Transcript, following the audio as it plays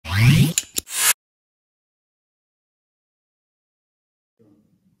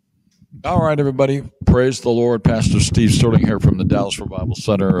All right, everybody. Praise the Lord. Pastor Steve Sterling here from the Dallas Revival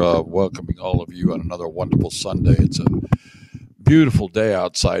Center, welcoming all of you on another wonderful Sunday. It's a beautiful day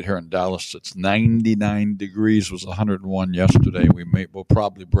outside here in Dallas. It's 99 degrees. It was 101 yesterday. We'll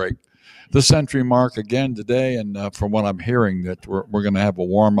probably break the century mark again today. And from what I'm hearing, that we're going to have a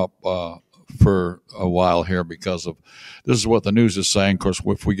warm up for a while here because of this is what the news is saying. Of course,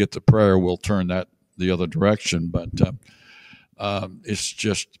 if we get to prayer, we'll turn that the other direction. But it's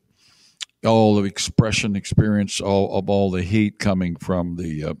just all the experience of all the heat coming from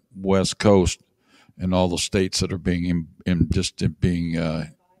the West Coast and all the states that are being being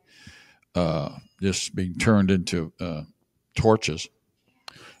turned into torches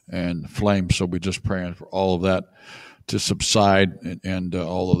and flames. So we're just praying for all of that to subside and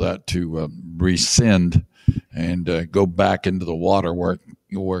all of that to rescind and go back into the water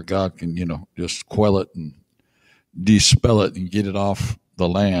where God can just quell it and dispel it and get it off the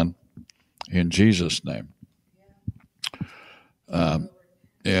land in Jesus' name.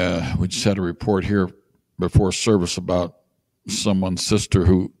 We just had a report here before service about someone's sister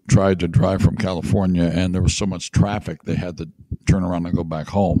who tried to drive from California, and there was so much traffic they had to turn around and go back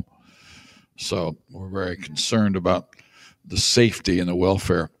home. So we're very concerned about the safety and the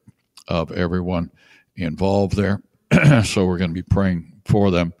welfare of everyone involved there. So we're going to be praying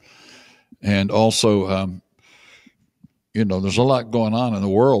for them. And also, there's a lot going on in the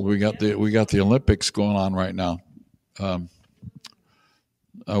world. We got the Olympics going on right now. I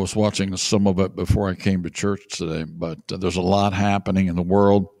was watching some of it before I came to church today, but there's a lot happening in the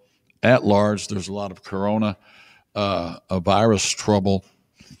world at large. There's a lot of corona virus trouble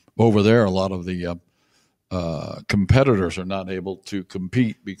over there. A lot of the competitors are not able to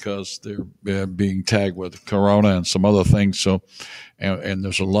compete because they're being tagged with corona and some other things. So, and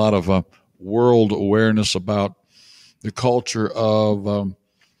there's a lot of world awareness about the culture of,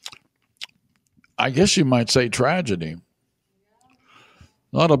 I guess you might say, tragedy.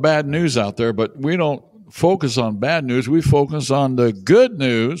 A lot of bad news out there, but we don't focus on bad news. We focus on the good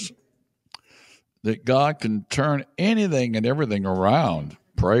news that God can turn anything and everything around.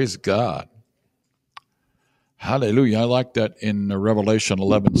 Praise God. Hallelujah. I like that in Revelation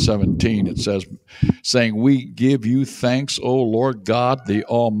 11:17. It says, saying, "We give you thanks, O Lord God, the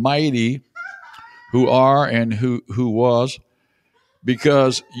Almighty, who are and who was,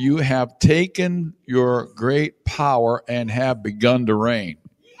 because you have taken your great power and have begun to reign."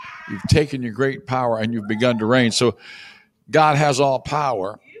 You've taken your great power and you've begun to reign. So God has all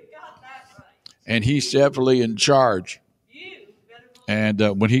power, and he's definitely in charge. And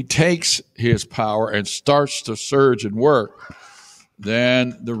when he takes his power and starts to surge and work,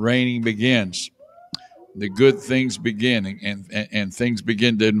 then the reigning begins. The good things begin, and things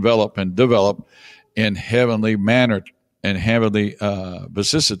begin to develop in heavenly manner and heavenly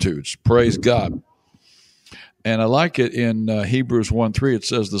vicissitudes. Praise God. And I like it in Hebrews 1:3. It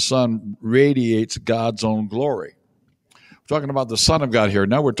says the Son radiates God's own glory. We're talking about the Son of God here.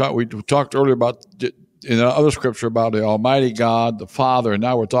 Now we talked earlier about in the other scripture about the Almighty God, the Father, and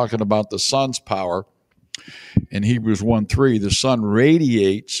now we're talking about the Son's power. In Hebrews 1:3, the Son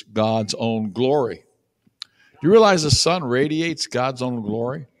radiates God's own glory. Do you realize the Son radiates God's own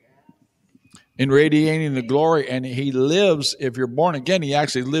glory? In radiating the glory, and he lives, if you're born again, he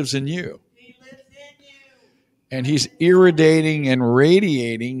actually lives in you. He lives in you. And he's irradiating and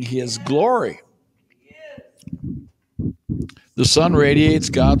radiating his glory. The Son radiates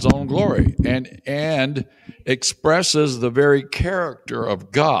God's own glory and expresses the very character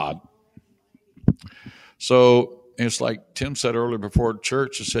of God. So it's like Tim said earlier before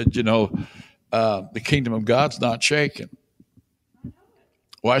church, he said, the kingdom of God's not shaken.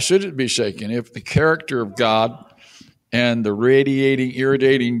 Why should it be shaken? If the character of God and the radiating,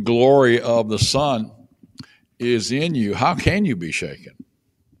 irradiating glory of the Son is in you, how can you be shaken?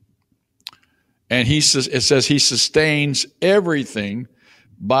 And it says he sustains everything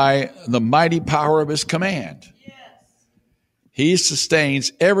by the mighty power of his command. Yes. He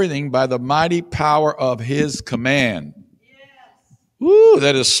sustains everything by the mighty power of his command. Yes. Woo,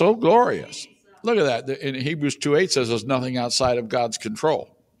 that is so glorious. Look at that. In Hebrews 2:8 says there's nothing outside of God's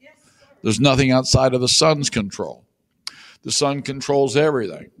control. Yes, there's nothing outside of the Son's control. The Son controls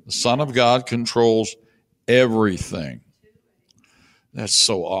everything. The Son of God controls everything. That's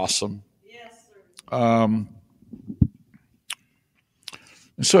so awesome.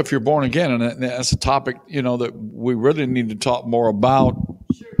 So if you're born again, and that's a topic, that we really need to talk more about.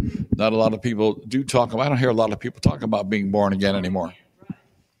 Sure. Not a lot of people do talk about. I don't hear a lot of people talk about being born again anymore.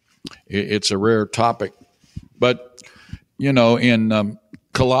 It's a rare topic. But, in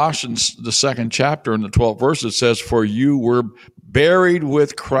Colossians, the 2nd chapter in the 12th verse, it says, for you were buried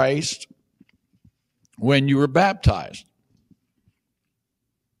with Christ when you were baptized.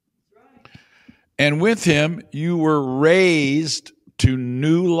 And with him you were raised to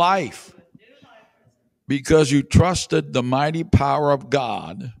new life because you trusted the mighty power of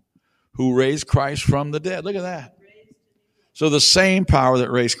God who raised Christ from the dead. Look at that. So the same power that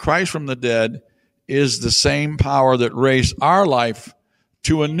raised Christ from the dead is the same power that raised our life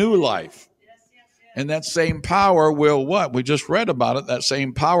to a new life. And that same power will what? We just read about it. That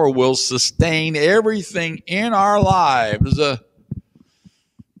same power will sustain everything in our lives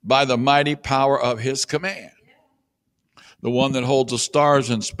by the mighty power of his command. The one that holds the stars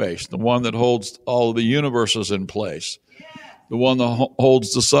in space, the one that holds all the universes in place, the one that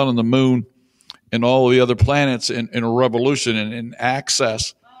holds the sun and the moon and all the other planets in a revolution and in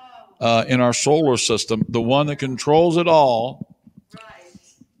access in our solar system, the one that controls it all,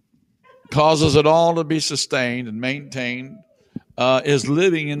 causes it all to be sustained and maintained, is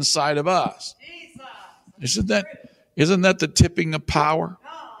living inside of us. Isn't that the tipping of power?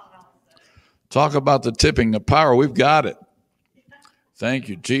 Talk about the tipping of power. We've got it. Thank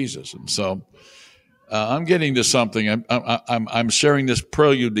you, Jesus. And so I'm getting to something. I'm sharing this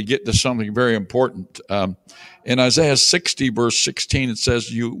prelude to get to something very important. In Isaiah 60, verse 16, it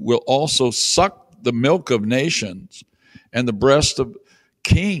says, you will also suck the milk of nations and the breast of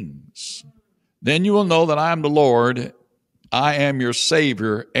kings. Then you will know that I am the Lord. I am your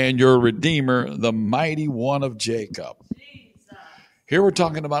Savior and your Redeemer, the mighty one of Jacob. Here we're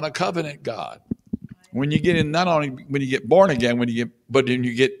talking about a covenant God. When you get in, not only when you get born again, but when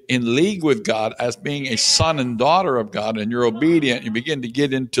you get in league with God as being a son and daughter of God, and you're obedient, you begin to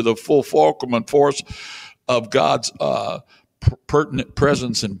get into the full fulcrum and force of God's pertinent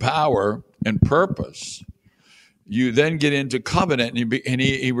presence and power and purpose. You then get into covenant, and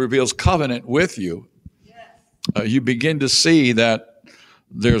he reveals covenant with you. You begin to see that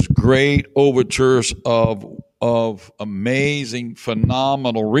there's great overtures of amazing,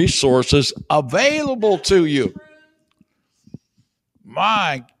 phenomenal resources available to you.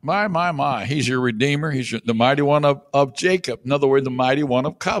 My. He's your Redeemer. He's the mighty one of Jacob. In other words, the mighty one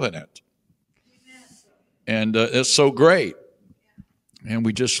of covenant. And it's so great. And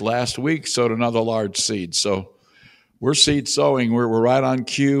we just last week sowed another large seed. So we're seed sowing. We're right on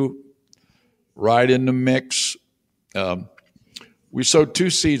cue, right in the mix. We sowed 2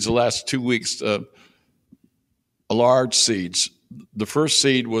 seeds the last 2 weeks. Large seeds. The first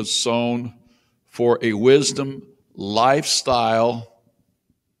seed was sown for a wisdom lifestyle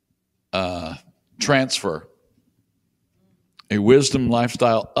transfer, a wisdom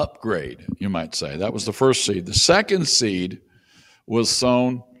lifestyle upgrade, you might say. That was the first seed. The second seed was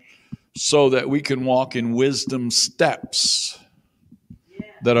sown so that we can walk in wisdom steps.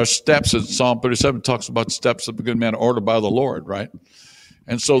 That are steps, in Psalm 37 talks about steps of a good man ordered by the Lord, right?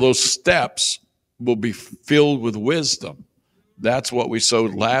 And so those steps will be filled with wisdom. That's what we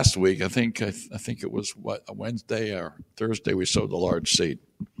sowed last week. I think it was a Wednesday or Thursday we sowed the large seed.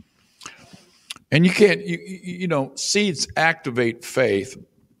 And you can't, seeds activate faith.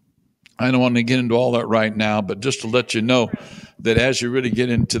 I don't want to get into all that right now, but just to let you know that as you really get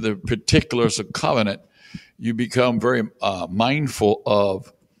into the particulars of covenant, you become very mindful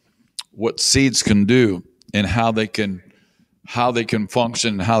of what seeds can do and how they can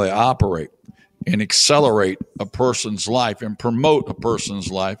function and how they operate and accelerate a person's life and promote a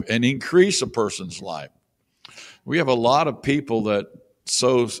person's life and increase a person's life. We have a lot of people that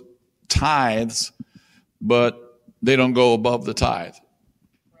sow tithes, but they don't go above the tithe.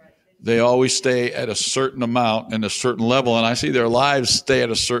 They always stay at a certain amount and a certain level, and I see their lives stay at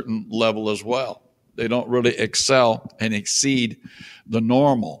a certain level as well. They don't really excel and exceed the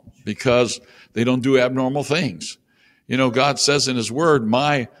normal because they don't do abnormal things. God says in his word,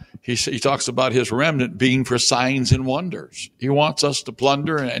 he talks about his remnant being for signs and wonders. He wants us to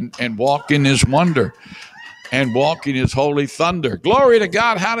plunder and walk in his wonder and walk in his holy thunder. Glory to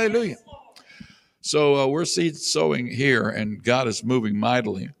God. Hallelujah. So we're seed sowing here, and God is moving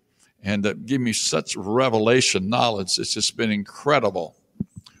mightily and give me such revelation knowledge. It's just been incredible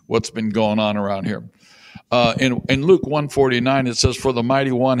what's been going on around here. In Luke 1:49, it says, for the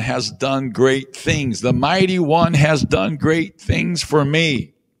mighty one has done great things. The mighty one has done great things for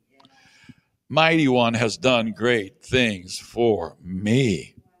me. Mighty one has done great things for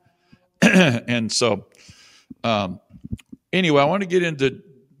me. And so, anyway, I want to get into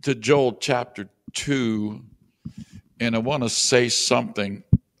Joel chapter 2, and I want to say something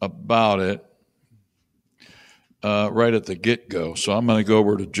about it right at the get-go. So I'm going to go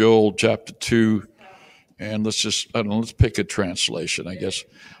over to Joel chapter 2, And let's pick a translation. I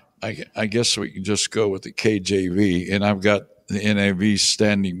guess we can just go with the KJV, and I've got the NAV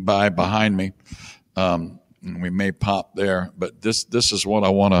standing by behind me. We may pop there, but this is what I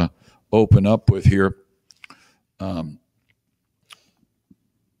want to open up with here.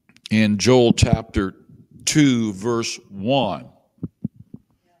 In Joel chapter 2, verse 1.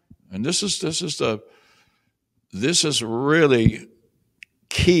 And this is really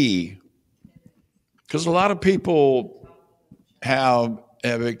key, because a lot of people have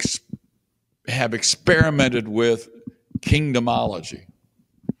experimented with kingdomology.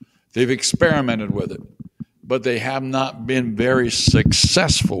 They've experimented with it, but they have not been very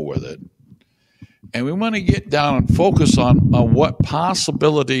successful with it. And we want to get down and focus on what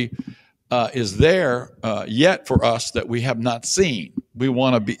possibility is there yet for us that we have not seen. We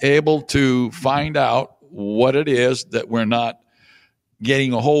want to be able to find out what it is that we're not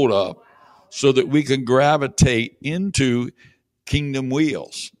getting a hold of, so that we can gravitate into kingdom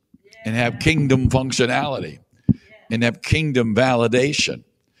wheels and have kingdom functionality and have kingdom validation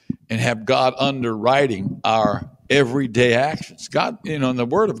and have God underwriting our everyday actions. God, and the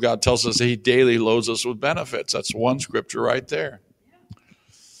Word of God tells us that He daily loads us with benefits. That's one scripture right there.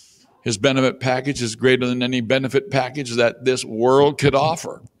 His benefit package is greater than any benefit package that this world could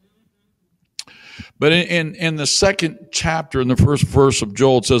offer. But in the second chapter, in the first verse of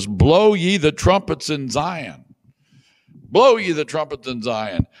Joel, it says, "Blow ye the trumpets in Zion. Blow ye the trumpets in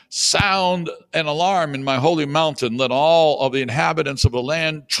Zion. Sound an alarm in my holy mountain. Let all of the inhabitants of the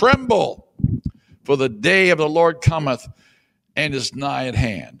land tremble. For the day of the Lord cometh and is nigh at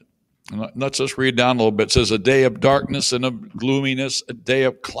hand." Let's just read down a little bit. It says, "A day of darkness and of gloominess, a day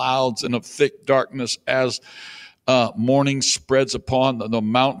of clouds and of thick darkness, as morning spreads upon the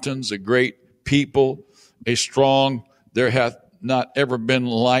mountains, a great people, a strong. There hath not ever been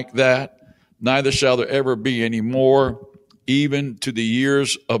like that, neither shall there ever be any more, even to the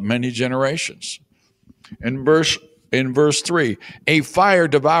years of many generations." In verse 3, "A fire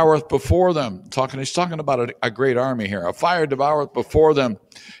devoureth before them." He's talking about a great army here. "A fire devoureth before them,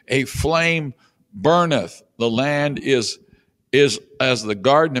 a flame burneth. The land is as the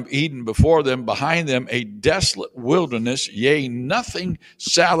Garden of Eden before them, behind them a desolate wilderness. Yea, nothing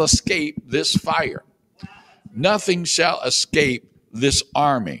shall escape this fire." Nothing shall escape this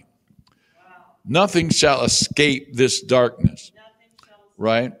army. Nothing shall escape this darkness.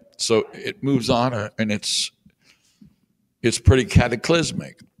 Right? So it moves on, and it's pretty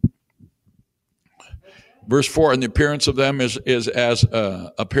cataclysmic. Verse 4, "And the appearance of them is as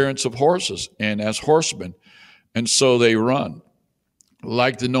appearance of horses, and as horsemen, and so they run.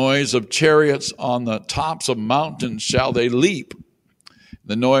 Like the noise of chariots on the tops of mountains shall they leap.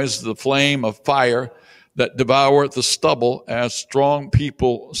 The noise of the flame of fire that devoureth the stubble, as strong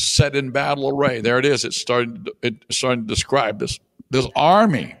people set in battle array." There it is. It's starting to describe this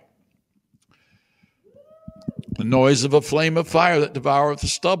army. "The noise of a flame of fire that devoureth the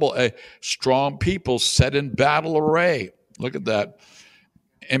stubble, a strong people set in battle array." Look at that.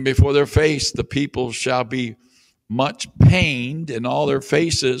 "And before their face the people shall be much pained, and all their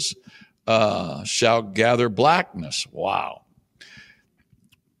faces shall gather blackness." Wow.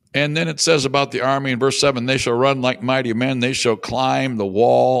 And then it says about the army in verse 7, "They shall run like mighty men, they shall climb the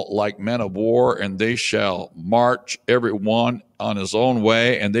wall like men of war, and they shall march every one on his own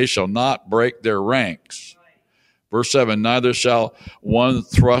way, and they shall not break their ranks." Verse 7, "Neither shall one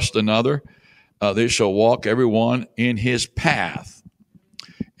thrust another. They shall walk every one in his path.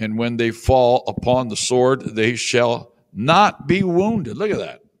 And when they fall upon the sword, they shall not be wounded." Look at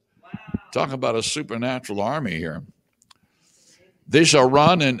that. Wow. Talking about a supernatural army here. "They shall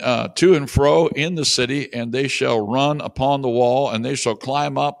run to and fro in the city, and they shall run upon the wall, and they shall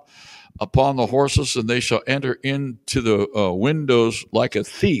climb up upon the horses, and they shall enter into the windows like a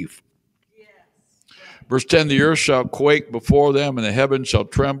thief." Verse 10, "The earth shall quake before them, and the heavens shall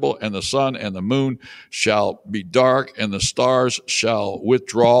tremble, and the sun and the moon shall be dark, and the stars shall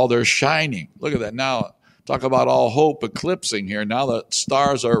withdraw their shining." Look at that. Now, talk about all hope eclipsing here. Now the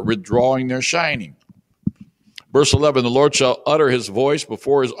stars are withdrawing their shining. Verse 11, "The Lord shall utter his voice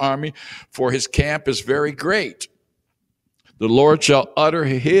before his army, for his camp is very great." The Lord shall utter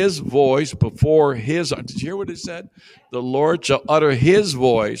his voice before his... Did you hear what it said? The Lord shall utter his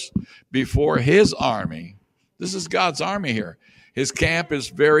voice before his army. This is God's army here. His camp is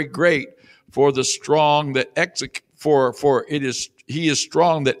very great, for the strong that he is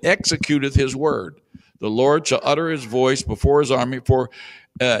strong that executeth his word. The Lord shall utter his voice before his army, for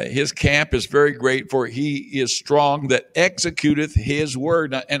his camp is very great, for he is strong that executeth his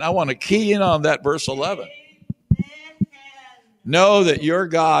word. And I want to key in on that verse 11. Know that your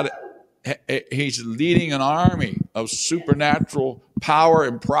God He's leading an army of supernatural power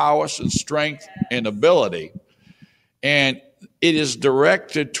and prowess and strength and ability. And it is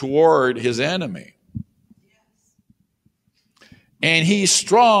directed toward his enemy. And he's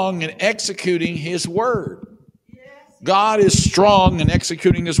strong in executing his word. God is strong in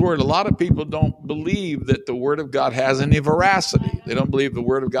executing his word. A lot of people don't believe that the word of God has any veracity. They don't believe the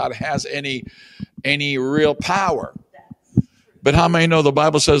word of God has any real power. But how many know the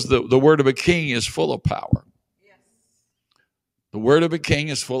Bible says the word of a king is full of power? The word of a king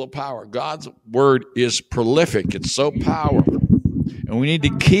is full of power. God's word is prolific. It's so powerful. And we need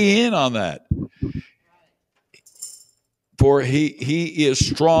to key in on that. For he is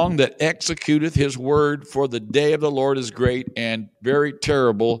strong that executeth his word, for the day of the Lord is great and very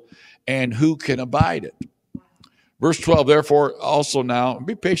terrible, and who can abide it? Verse 12, therefore also now,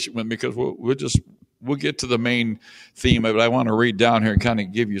 be patient with me because we'll get to the main theme of it. I want to read down here and kind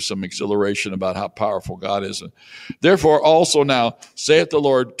of give you some exhilaration about how powerful God is. Therefore also now, saith the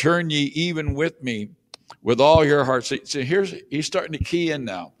Lord, turn ye even with me with all your heart. See, he's starting to key in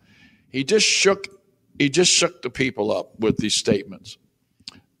now. He just shook the people up with these statements.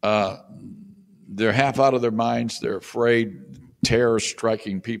 They're half out of their minds. They're afraid. Terror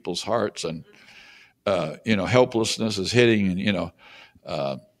striking people's hearts, and helplessness is hitting. And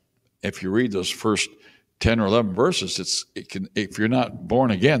if you read those first 10 or 11 verses, if you're not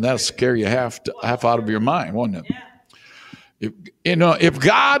born again, that'll scare you half out of your mind, won't it? Yeah. If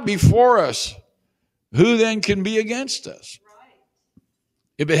God be for us, who then can be against us?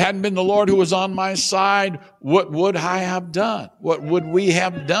 If it hadn't been the Lord who was on my side, what would I have done? What would we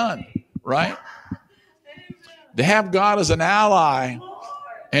have done? Right? To have God as an ally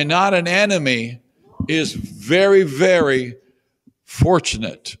and not an enemy is very, very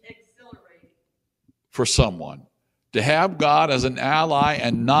fortunate for someone. To have God as an ally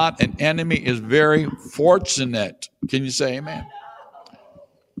and not an enemy is very fortunate. Can you say amen?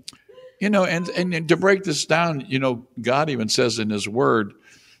 And to break this down, God even says in his word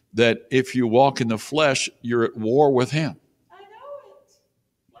that if you walk in the flesh, you're at war with him. I know it.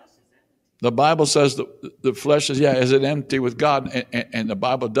 Flesh is empty. The Bible says the flesh is it empty with God. And the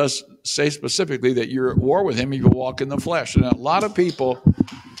Bible does say specifically that you're at war with him if you walk in the flesh. And a lot of people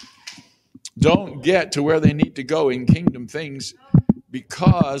don't get to where they need to go in kingdom things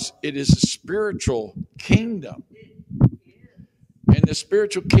because it is a spiritual kingdom. And the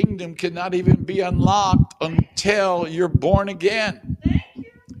spiritual kingdom cannot even be unlocked until you're born again.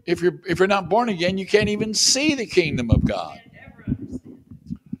 If you're not born again, you can't even see the kingdom of God.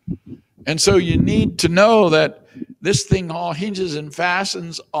 And so you need to know that this thing all hinges and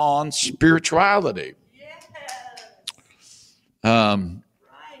fastens on spirituality.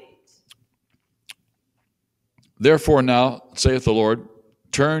 Therefore now, saith the Lord,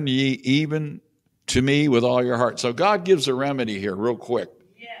 turn ye even to me with all your heart. So God gives a remedy here real quick.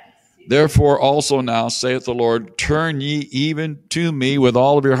 Therefore also now, saith the Lord, turn ye even to me with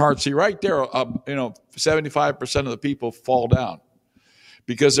all of your heart. See, right there, 75% of the people fall down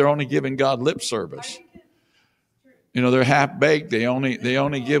because they're only giving God lip service. They're half-baked. They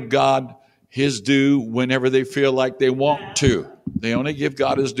only give God his due whenever they feel like they want to. They only give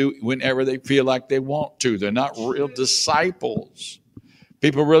God his due whenever they feel like they want to. They're not real disciples.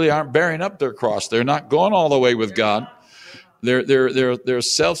 People really aren't bearing up their cross. They're not going all the way with God. They're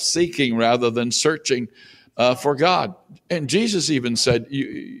self-seeking rather than searching for God. And Jesus even said,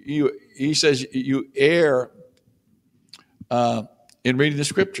 he says you err in reading the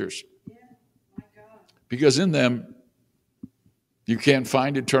scriptures. Because in them you can't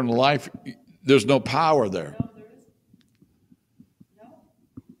find eternal life. There's no power there.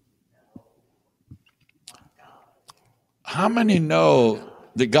 How many know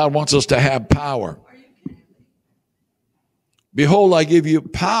that God wants us to have power? Behold, I give you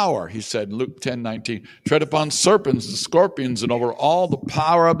power, he said in Luke 10:19. Tread upon serpents and scorpions and over all the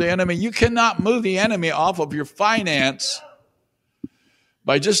power of the enemy. You cannot move the enemy off of your finance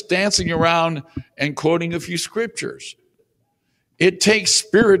by just dancing around and quoting a few scriptures. It takes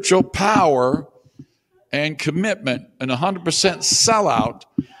spiritual power and commitment and 100% sellout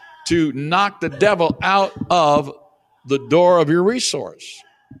to knock the devil out of the door of your resource.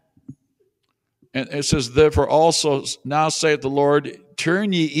 And it says, therefore also now saith the Lord,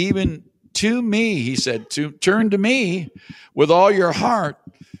 turn ye even to me, he said, turn to me with all your heart.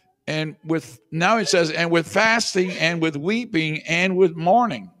 And now it says, and with fasting and with weeping and with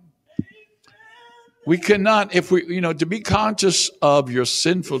mourning. We cannot, to be conscious of your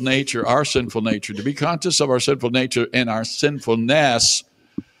sinful nature, our sinful nature, to be conscious of our sinful nature and our sinfulness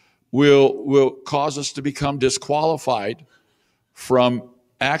will cause us to become disqualified from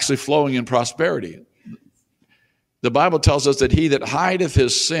actually flowing in prosperity. The Bible tells us that he that hideth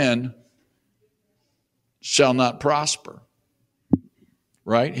his sin shall not prosper.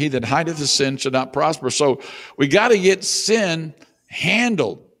 Right? He that hideth his sin shall not prosper. So we got to get sin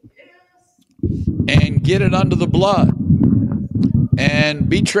handled and get it under the blood and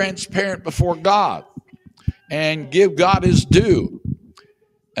be transparent before God and give God his due.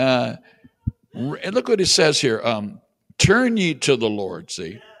 And look what it says here. Turn ye to the Lord,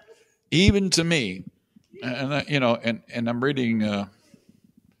 see, even to me. And and I'm reading,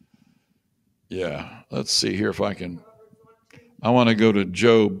 let's see here if I want to go to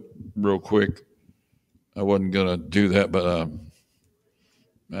Job real quick. I wasn't going to do that, but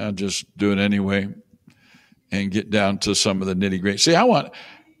I'll just do it anyway and get down to some of the nitty-gritty. See,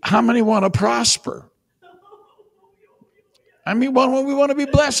 how many want to prosper? I mean, we want to be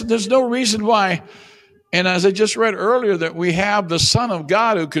blessed. There's no reason why. And as I just read earlier, that we have the Son of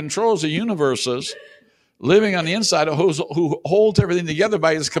God who controls the universes living on the inside, who holds everything together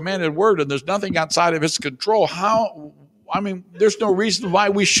by his commanded word, and there's nothing outside of his control. There's no reason why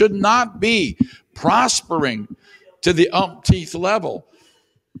we should not be prospering to the umpteenth level.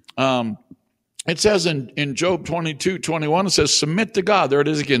 It says in Job 22:21, it says, submit to God. There it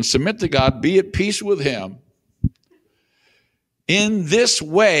is again. Submit to God. Be at peace with him. In this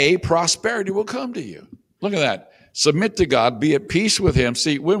way, prosperity will come to you. Look at that. Submit to God. Be at peace with him.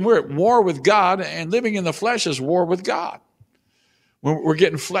 See, when we're at war with God, and living in the flesh is war with God. We're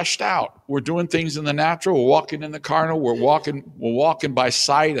getting fleshed out. We're doing things in the natural. We're walking in the carnal. We're walking by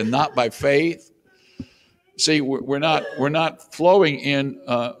sight and not by faith. See, we're not flowing in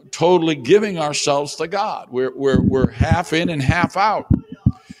totally giving ourselves to God. We're half in and half out,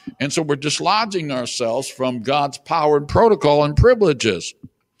 and so we're dislodging ourselves from God's power and protocol and privileges.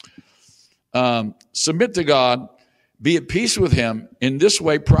 Submit to God. Be at peace with him. In this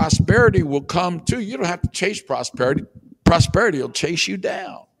way, prosperity will come to you. You don't have to chase prosperity. Prosperity will chase you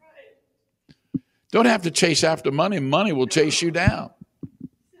down. Don't have to chase after money. Money will chase you down.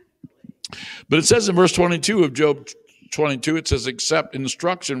 But it says in verse 22 of Job 22, it says, accept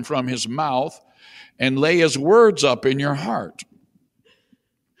instruction from his mouth and lay his words up in your heart.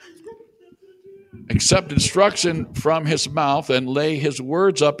 Accept instruction from his mouth and lay his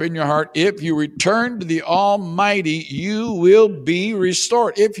words up in your heart. If you return to the Almighty, you will be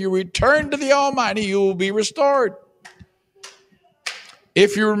restored. If you return to the Almighty, you will be restored.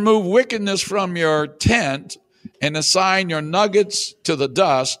 If you remove wickedness from your tent and assign your nuggets to the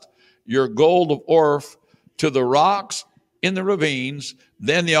dust, your gold of Orph to the rocks in the ravines,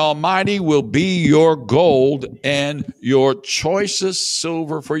 then the Almighty will be your gold and your choicest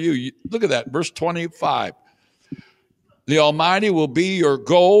silver for you. Look at that, verse 25. The Almighty will be your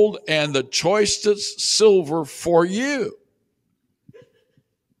gold and the choicest silver for you.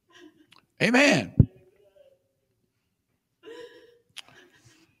 Amen.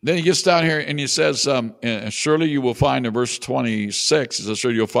 Then he gets down here and he says, surely you will find, in verse 26, he says,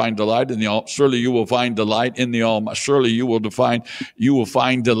 surely you'll find delight in the, surely you will find delight in the Almighty. Surely you will find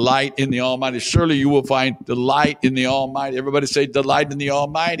delight in the Almighty. Surely you will find delight in the Almighty. Everybody say delight in the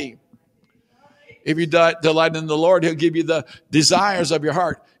Almighty. If you delight in the Lord, he'll give you the desires of your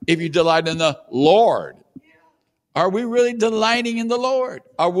heart. If you delight in the Lord. Are we really delighting in the Lord?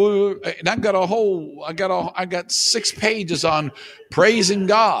 Are we? And I got 6 pages on praising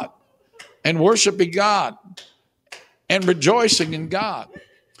God and worshiping God and rejoicing in God.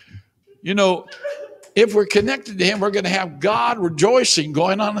 You know, if we're connected to him, we're going to have God rejoicing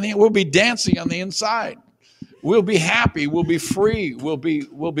going on in the, we'll be dancing on the inside. We'll be happy. We'll be free. We'll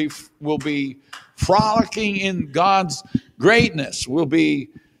be frolicking in God's greatness. We'll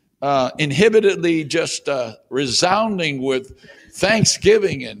be inhibitedly just resounding with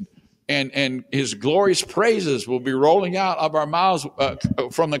thanksgiving and his glorious praises will be rolling out of our mouths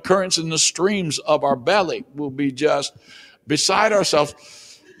from the currents and the streams of our belly. We'll be just beside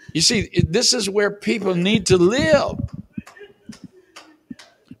ourselves. You see, this is where people need to live.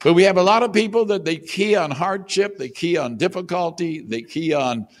 But we have a lot of people that they key on hardship, they key on difficulty, they key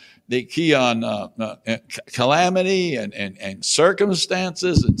on calamity and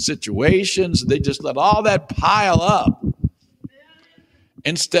circumstances and situations. They just let all that pile up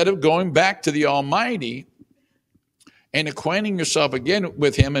instead of going back to the Almighty and acquainting yourself again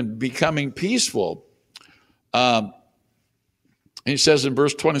with him and becoming peaceful. And he says in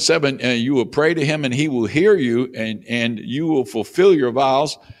verse 27, you will pray to him and he will hear you, and you will fulfill your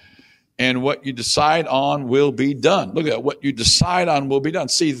vows, and what you decide on will be done. Look at that. What you decide on will be done.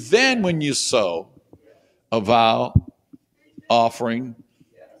 See, then when you sow a vow, offering,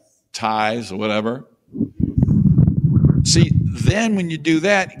 tithes, or whatever, see, then when you do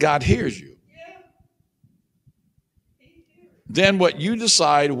that, God hears you. Then what you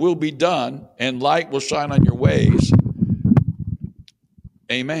decide will be done, and light will shine on your ways.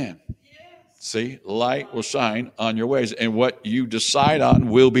 Amen. See, light will shine on your ways, and what you decide on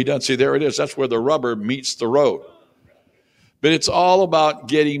will be done. See, there it is. That's where the rubber meets the road. But it's all about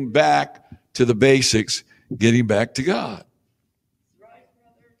getting back to the basics, getting back to God.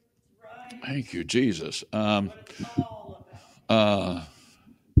 Thank you, Jesus.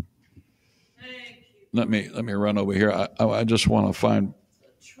 Let me run over here. I just want to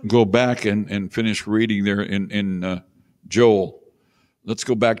go back and finish reading there in Joel. Let's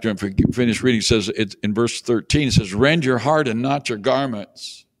go back there and finish reading. It says in verse 13, it says, "Rend your heart and not your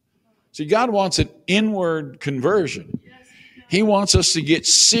garments." See, God wants an inward conversion. He wants us to get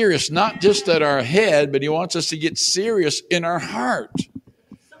serious, not just at our head, but he wants us to get serious in our heart.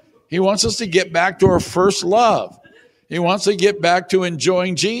 He wants us to get back to our first love. He wants to get back to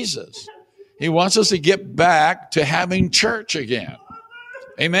enjoying Jesus. He wants us to get back to having church again.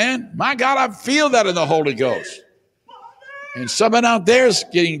 Amen? My God, I feel that in the Holy Ghost. And someone out there is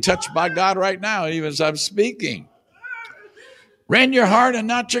getting touched by God right now, even as I'm speaking. Rend your heart and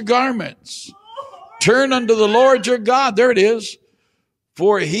not your garments. Turn unto the Lord your God. There it is.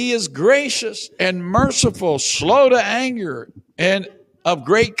 For he is gracious and merciful, slow to anger, and of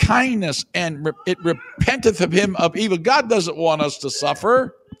great kindness, and it repenteth of him of evil. God doesn't want us to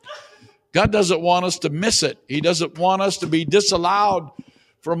suffer. God doesn't want us to miss it. He doesn't want us to be disallowed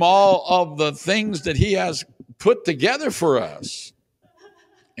from all of the things that he has put together for us.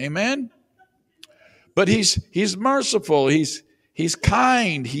 Amen. But he's merciful. He's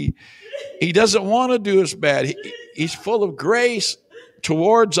kind. He doesn't want to do us bad. He's full of grace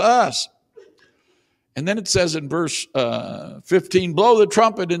towards us. And then it says in verse 15, "Blow the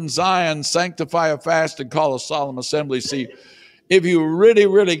trumpet in Zion, sanctify a fast, and call a solemn assembly." See, if you really,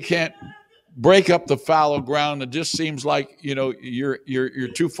 really can't break up the fallow ground, it just seems like, you're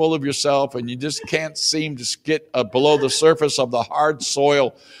too full of yourself, and you just can't seem to get below the surface of the hard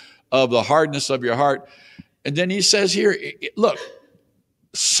soil of the hardness of your heart. And then he says here, look,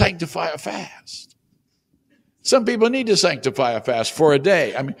 sanctify a fast. Some people need to sanctify a fast for a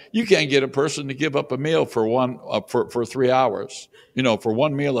day. I mean, you can't get a person to give up a meal for 3 hours, for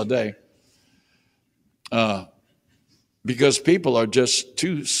one meal a day. Because people are just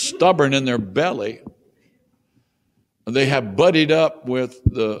too stubborn in their belly. They have buddied up with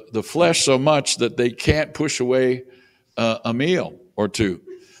the flesh so much that they can't push away a meal or two.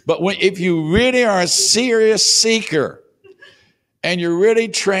 But if you really are a serious seeker, and you're really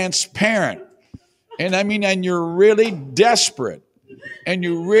transparent, and you're really desperate, and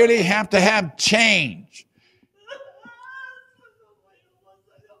you really have to have change,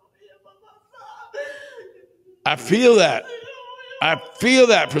 I feel that. I feel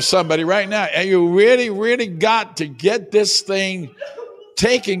that for somebody right now. And you really, really got to get this thing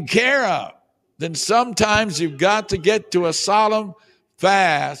taken care of. Then sometimes you've got to get to a solemn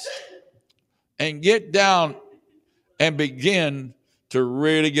fast and get down and begin to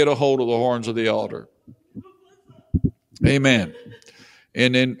really get a hold of the horns of the altar. Amen.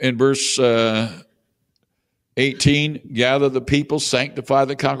 And in verse 18, "Gather the people, sanctify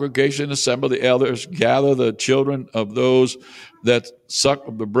the congregation, assemble the elders, gather the children of those that suck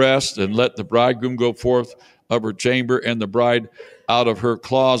of the breast, and let the bridegroom go forth of her chamber, and the bride out of her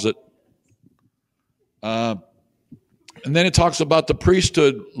closet." And then it talks about the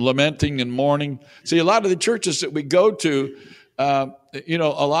priesthood lamenting and mourning. See, a lot of the churches that we go to, a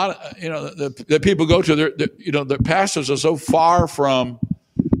lot of, the people go to, the pastors are so far from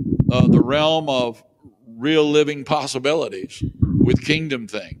the realm of real living possibilities with kingdom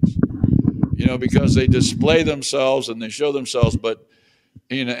things, because they display themselves and they show themselves, but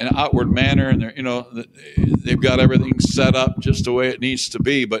in an outward manner, and they've got everything set up just the way it needs to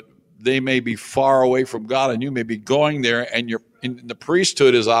be, but they may be far away from God, and you may be going there, and the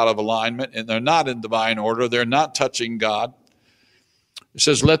priesthood is out of alignment, and they're not in divine order. They're not touching God. It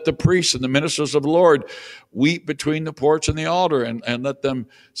says, "Let the priests and the ministers of the Lord weep between the porch and the altar, and let them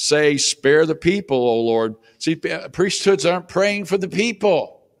say, spare the people, O Lord." See, priesthoods aren't praying for the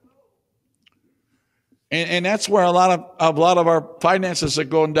people. And that's where a lot of our finances are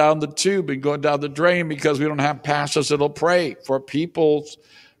going down the tube and going down the drain, because we don't have pastors that'll pray for people's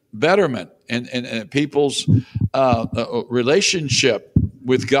betterment and people's relationship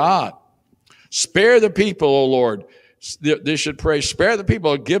with God. "Spare the people, O Lord." They should pray, "Spare the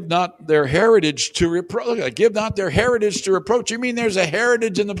people, give not their heritage to reproach." Give not their heritage to reproach. You mean there's a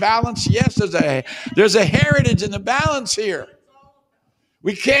heritage in the balance? Yes, there's a heritage in the balance here.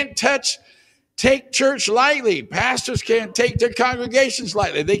 We can't touch take church lightly. Pastors can't take their congregations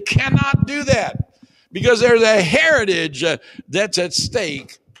lightly. They cannot do that because there's a heritage that's at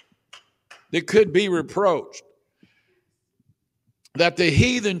stake that could be reproached. That the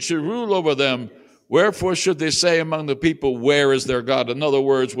heathen should rule over them. Wherefore should they say among the people, where is their God? In other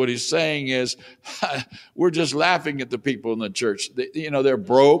words, what he's saying is, we're just laughing at the people in the church. They're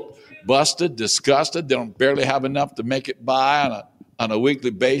broke, busted, disgusted. They don't barely have enough to make it by on a weekly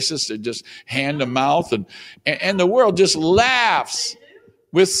basis. They're just hand to mouth. And the world just laughs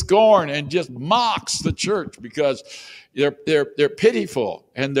with scorn and just mocks the church because they're pitiful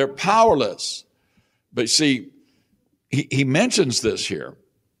and they're powerless. But see, he mentions this here.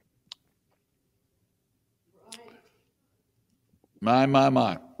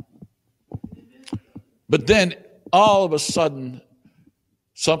 My. But then all of a sudden,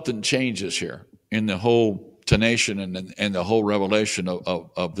 something changes here in the whole tenation and the whole revelation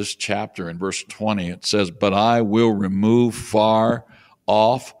of this chapter. In verse 20, it says, but I will remove far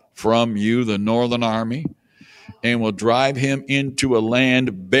off from you the northern army and will drive him into a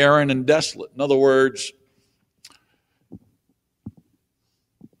land barren and desolate. In other words,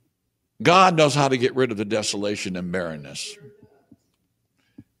 God knows how to get rid of the desolation and barrenness.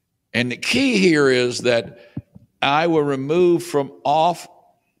 And the key here is that I will remove from off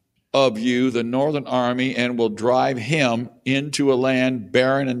of you the northern army and will drive him into a land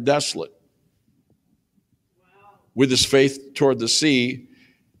barren and desolate. Wow. With his face toward the sea.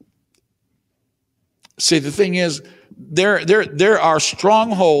 See, the thing is, there are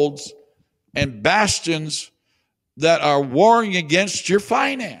strongholds and bastions that are warring against your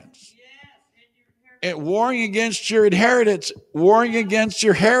finance. And warring against your inheritance, warring against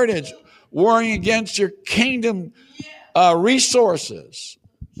your heritage, warring against your kingdom resources.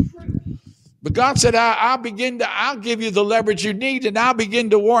 But God said, I'll give you the leverage you need, and I'll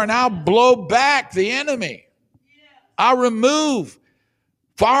begin to war, and I'll blow back the enemy. I'll remove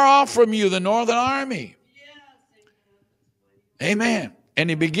far off from you the northern army. Amen. And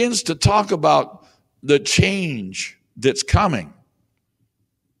he begins to talk about the change that's coming.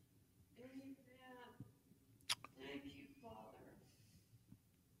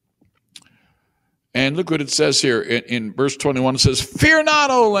 And look what it says here in verse 21. It says, fear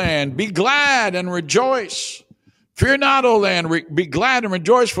not, O land, be glad and rejoice. Fear not, O land, be glad and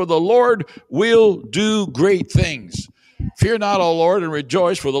rejoice, for the Lord will do great things. Fear not, O Lord, and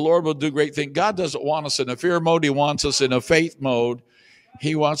rejoice, for the Lord will do great things. God doesn't want us in a fear mode. He wants us in a faith mode.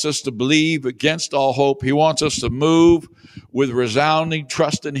 He wants us to believe against all hope. He wants us to move with resounding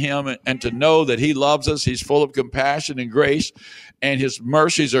trust in him and to know that he loves us. He's full of compassion and grace, and his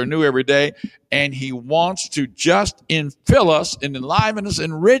mercies are new every day. And he wants to just infill us and enliven us,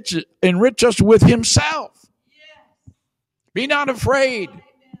 enrich us with himself. Yes. Be not afraid,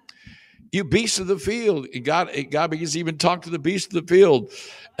 you beasts of the field. God begins to even talk to the beasts of the field.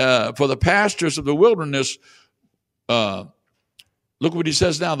 For the pastures of the wilderness, look what he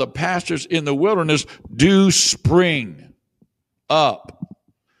says now. The pastures in the wilderness do spring up.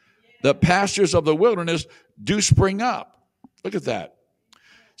 The pastures of the wilderness do spring up. Look at that.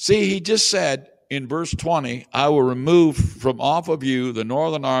 See, he just said in verse 20, I will remove from off of you the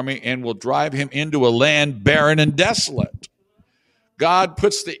northern army and will drive him into a land barren and desolate. God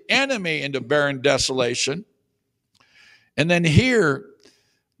puts the enemy into barren desolation. And then here,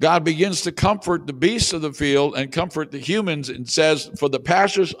 God begins to comfort the beasts of the field and comfort the humans and says, for the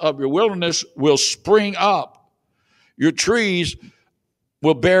pastures of your wilderness will spring up. Your trees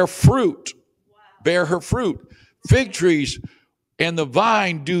will bear fruit, bear her fruit. Fig trees and the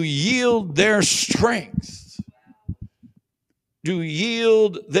vine do yield their strength. Do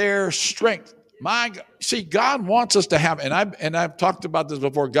yield their strength. My God. See, God wants us to have, and I've talked about this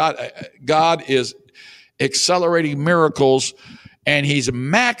before. God is accelerating miracles, and he's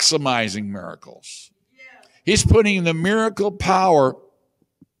maximizing miracles. He's putting the miracle power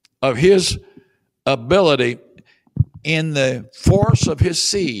of his ability in the force of his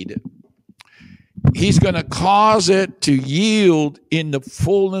seed. He's going to cause it to yield in the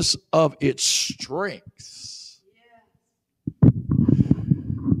fullness of its strength.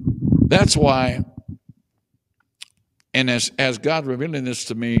 That's why, and as God revealing this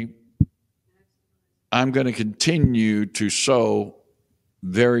to me, I'm going to continue to sow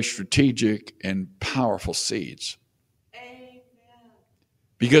very strategic and powerful seeds. Amen.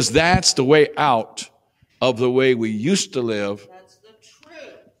 Because that's the way out of the way we used to live. That's the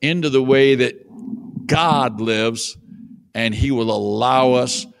truth. Into the way that God lives, and he will allow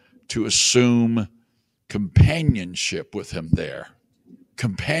us to assume companionship with him there.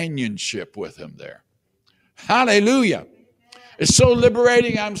 Companionship with him there. Hallelujah. It's so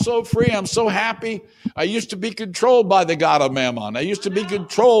liberating. I'm so free. I'm so happy. I used to be controlled by the God of Mammon. I used to be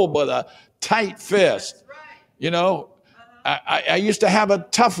controlled by a tight fist. You know, I used to have a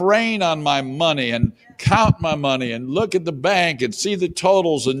tough rein on my money and count my money and look at the bank and see the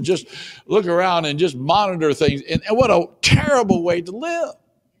totals and just look around and just monitor things. And what a terrible way to live.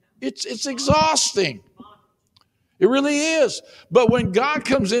 It's exhausting. It really is. But when God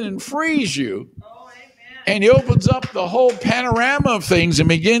comes in and frees you, and he opens up the whole panorama of things and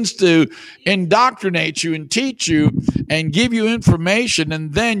begins to indoctrinate you and teach you and give you information,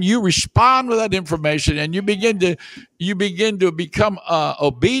 and then you respond with that information, and you begin to become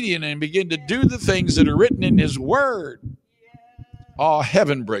obedient and begin to do the things that are written in his word. All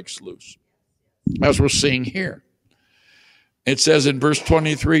heaven breaks loose, as we're seeing here. It says in verse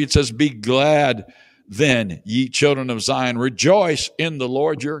 23, it says, "Be glad then, ye children of Zion, rejoice in the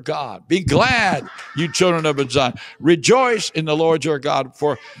Lord your God." Be glad, you children of Zion. Rejoice in the Lord your God,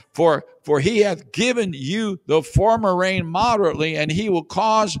 for he hath given you the former rain moderately, and he will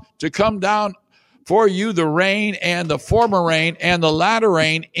cause to come down for you the rain and the former rain and the latter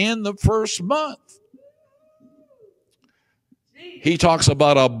rain in the first month. He talks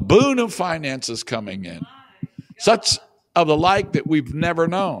about a boon of finances coming in, such of the like that we've never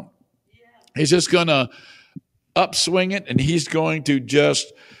known. He's just going to upswing it, and he's going to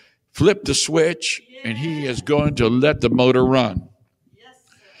just flip the switch, and he is going to let the motor run.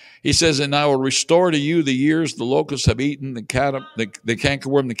 He says, "And I will restore to you the years the locusts have eaten, the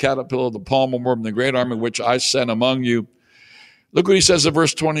cankerworm, the caterpillar, the palmer worm, the great army which I sent among you." Look what he says in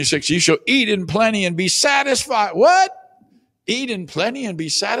verse 26. "You shall eat in plenty and be satisfied." What? Eat in plenty and be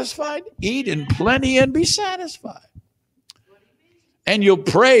satisfied? Eat in plenty and be satisfied. "And you'll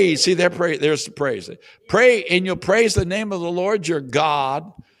praise," see, there's the praise. "Pray, and you'll praise the name of the Lord your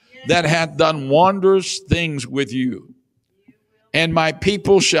God that hath done wondrous things with you. And my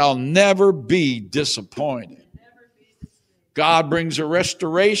people shall never be disappointed." God brings a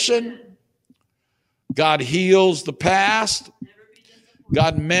restoration. God heals the past.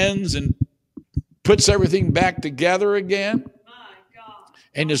 God mends and puts everything back together again.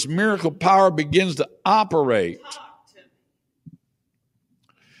 And his miracle power begins to operate.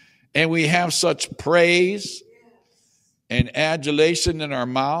 And we have such praise and adulation in our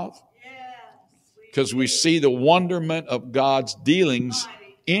mouth because we see the wonderment of God's dealings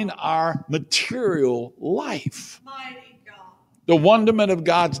in our material life. The wonderment of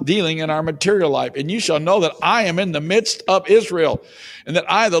God's dealing in our material life. "And you shall know that I am in the midst of Israel, and that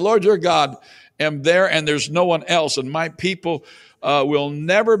I, the Lord your God, am there, and there's no one else, and my people will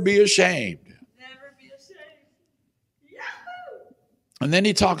never be ashamed." And then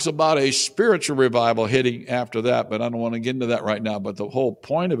he talks about a spiritual revival hitting after that, but I don't want to get into that right now. But the whole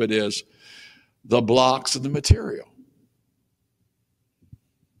point of it is the blocks of the material.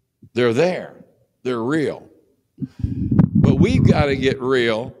 They're there. They're real. But we've got to get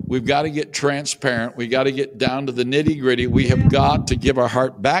real. We've got to get transparent. We've got to get down to the nitty gritty. We have got to give our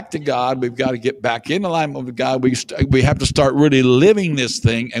heart back to God. We've got to get back in alignment with God. We have to start really living this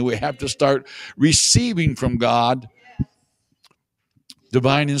thing, and we have to start receiving from God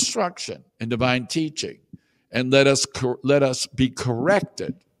divine instruction and divine teaching, and let us be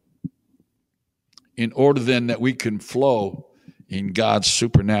corrected in order then that we can flow in God's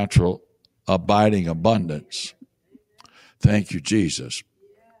supernatural abiding abundance. Thank you, Jesus.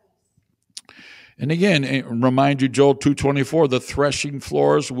 And again, remind you, Joel 2:24, "The threshing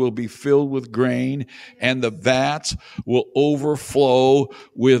floors will be filled with grain, and the vats will overflow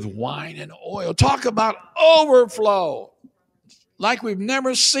with wine and oil." Talk about overflow like we've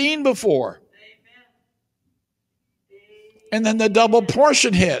never seen before. And then the double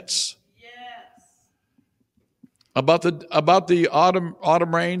portion hits. About the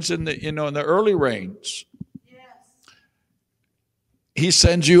autumn rains and the early rains. He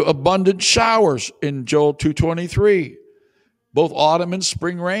sends you abundant showers in Joel 2:23, both autumn and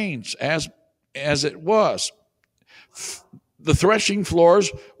spring rains, as it was. The threshing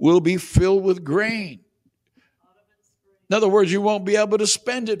floors will be filled with grain. In other words, you won't be able to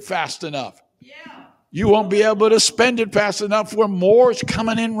spend it fast enough. You won't be able to spend it fast enough where more is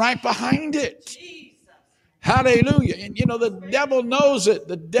coming in right behind it. Hallelujah. And the devil knows it.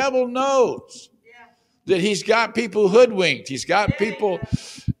 The devil knows that he's got people hoodwinked. He's got people,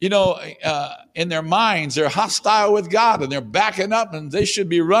 in their minds, they're hostile with God, and they're backing up, and they should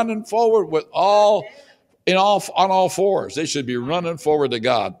be running forward on all fours. They should be running forward to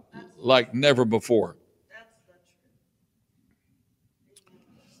God like never before.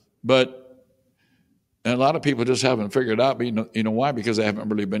 But a lot of people just haven't figured out, why? Because they haven't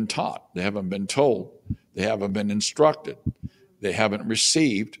really been taught. They haven't been told. They haven't been instructed. They haven't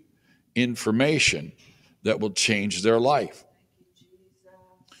received information that will change their life.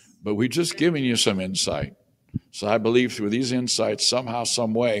 But we've just given you some insight. So I believe through these insights, somehow,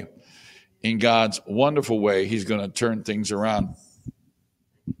 some way, in God's wonderful way, he's going to turn things around.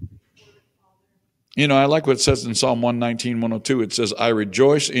 You know, I like what it says in Psalm 119, 102. It says, I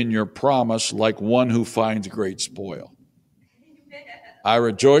rejoice in your promise like one who finds great spoil. I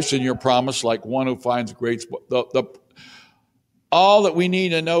rejoice in your promise like one who finds great spoil. All that we need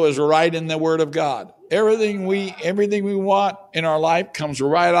to know is right in the Word of God. Everything we want in our life comes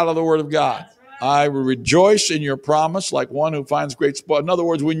right out of the Word of God. I rejoice in your promise like one who finds great spoil. In other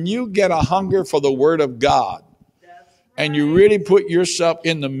words, when you get a hunger for the Word of God and you really put yourself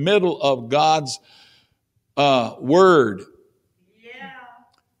in the middle of God's Word.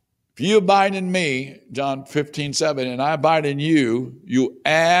 If you abide in me, John 15:7, and I abide in you, you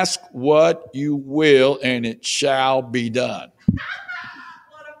ask what you will and it shall be done.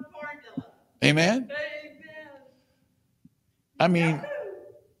 What a formula. Amen? Amen. I mean,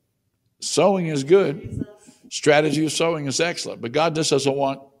 sowing is good. Strategy of sowing is excellent. But God just doesn't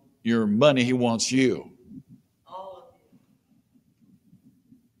want your money. He wants you. All of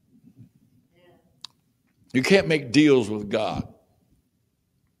you. Yeah. You can't make deals with God.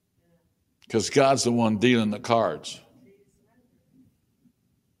 Because God's the one dealing the cards.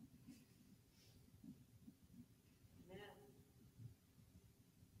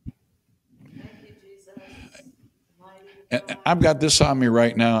 And I've got this on me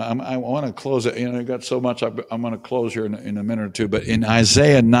right now. I want to close it. You know, I've got so much. I'm going to close here in a minute or two. But in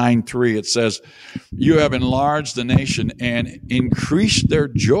Isaiah 9:3, it says, you have enlarged the nation and increased their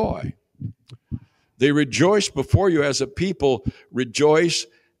joy. They rejoice before you as a people rejoice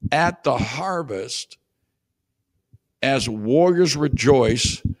at the harvest, as warriors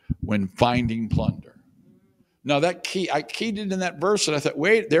rejoice when finding plunder. Now that I keyed it in that verse and I thought,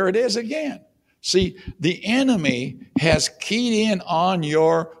 wait, there it is again. See, the enemy has keyed in on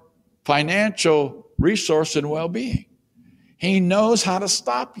your financial resource and well-being. He knows how to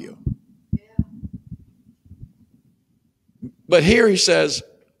stop you. But here he says,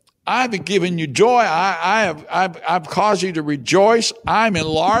 I've given you joy. I've caused you to rejoice. I'm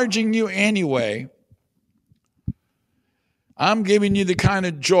enlarging you anyway. I'm giving you the kind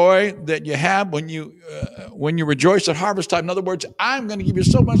of joy that you have when you rejoice at harvest time. In other words, I'm going to give you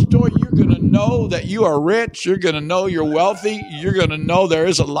so much joy. You're going to know that you are rich. You're going to know you're wealthy. You're going to know there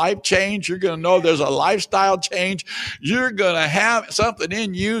is a life change. You're going to know there's a lifestyle change. You're going to have something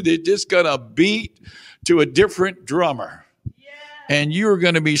in you that's just going to beat to a different drummer. And you're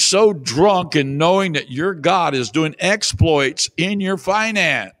going to be so drunk in knowing that your God is doing exploits in your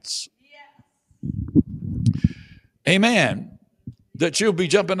finance. Amen. That you'll be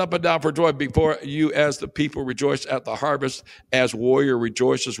jumping up and down for joy before you as the people rejoice at the harvest, as warrior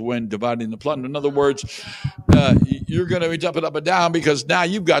rejoices when dividing the plunder. In other words, you're going to be jumping up and down because now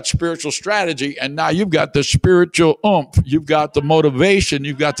you've got spiritual strategy and now you've got the spiritual oomph. You've got the motivation.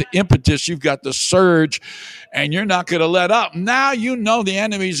 You've got the impetus. You've got the surge. And you're not going to let up. Now you know the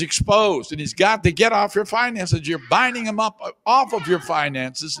enemy's exposed and he's got to get off your finances. You're binding him up off of your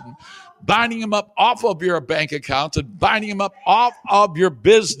finances and binding him up off of your bank accounts and binding him up off of your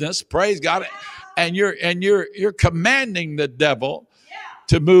business. Praise God. And you're commanding the devil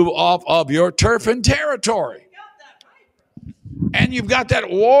to move off of your turf and territory. And you've got that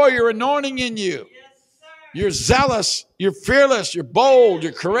warrior anointing in you. You're zealous, you're fearless, you're bold,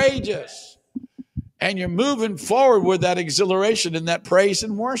 you're courageous. And you're moving forward with that exhilaration and that praise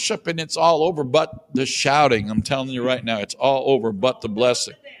and worship, and it's all over but the shouting. I'm telling you right now, it's all over but the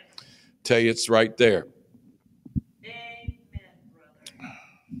blessing. Tell you it's right there. Amen, brother.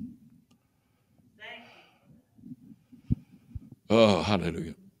 Thank you. Oh,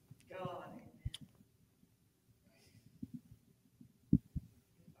 hallelujah. God.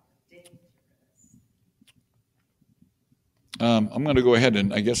 I'm going to go ahead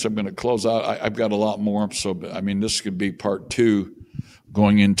and I guess I'm going to close out. I've got a lot more. So, I mean, this could be part 2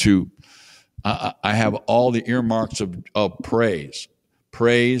 going into, I have all the earmarks of praise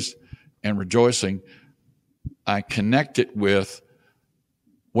and rejoicing. I connect it with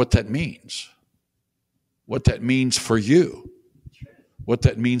what that means for you, what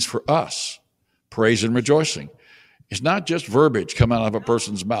that means for us. Praise and rejoicing. It's not just verbiage coming out of a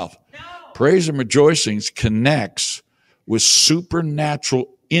person's mouth. Praise and rejoicing connects with supernatural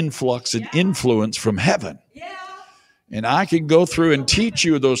influx and influence from heaven. And I can go through and teach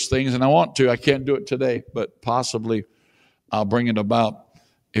you those things, and I want to. I can't do it today, but possibly I'll bring it about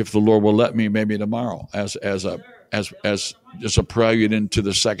if the Lord will let me, maybe tomorrow as a as just a prelude into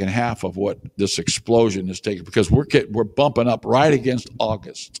the second half of what this explosion is taking, because we're bumping up right against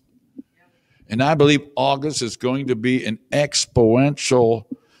August. And I believe August is going to be an exponential,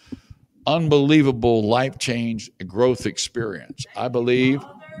 unbelievable life change growth experience. I believe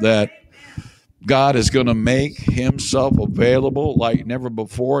that God is going to make himself available like never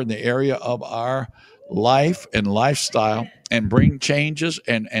before in the area of our life and lifestyle, and bring changes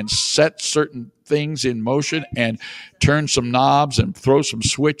and set certain things in motion and turn some knobs and throw some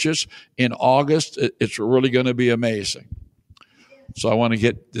switches in August. It's really going to be amazing. So I want to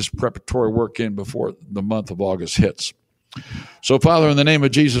get this preparatory work in before the month of August hits. So, Father, in the name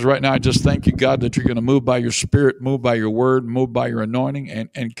of Jesus right now, I just thank you, God, that you're going to move by your Spirit, move by your word, move by your anointing,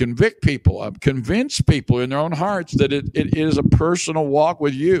 and convict people, convince people in their own hearts that it is a personal walk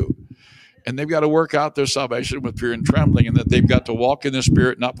with you. And they've got to work out their salvation with fear and trembling, and that they've got to walk in the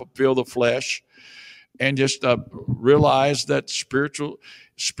Spirit, not fulfill the flesh, and just realize that spiritual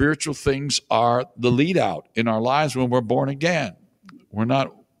things are the lead out in our lives when we're born again.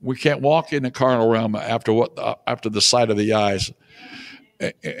 We can't walk in the carnal realm after the sight of the eyes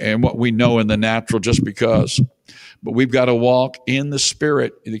and what we know in the natural just because. But we've got to walk in the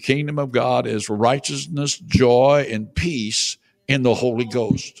Spirit. The kingdom of God is righteousness, joy, and peace in the Holy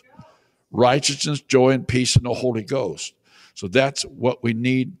Ghost. Righteousness, joy, and peace in the Holy Ghost. So that's what we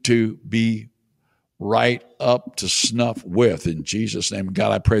need to be right up to snuff with, in Jesus' name.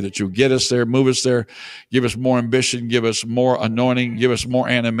 God, I pray that you get us there, move us there, give us more ambition, give us more anointing, give us more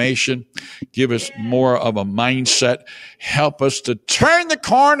animation, give us more of a mindset. Help us to turn the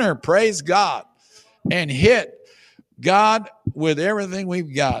corner, praise God, and hit God with everything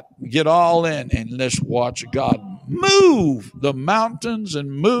we've got. Get all in, and let's watch God move the mountains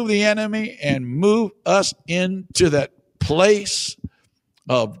and move the enemy and move us into that place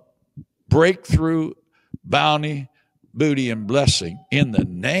of breakthrough, bounty, booty, and blessing in the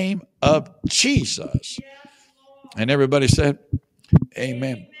name of Jesus. And everybody said,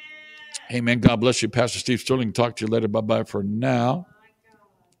 amen. Amen. God bless you. Pastor Steve Sterling. Talk to you later. Bye-bye for now.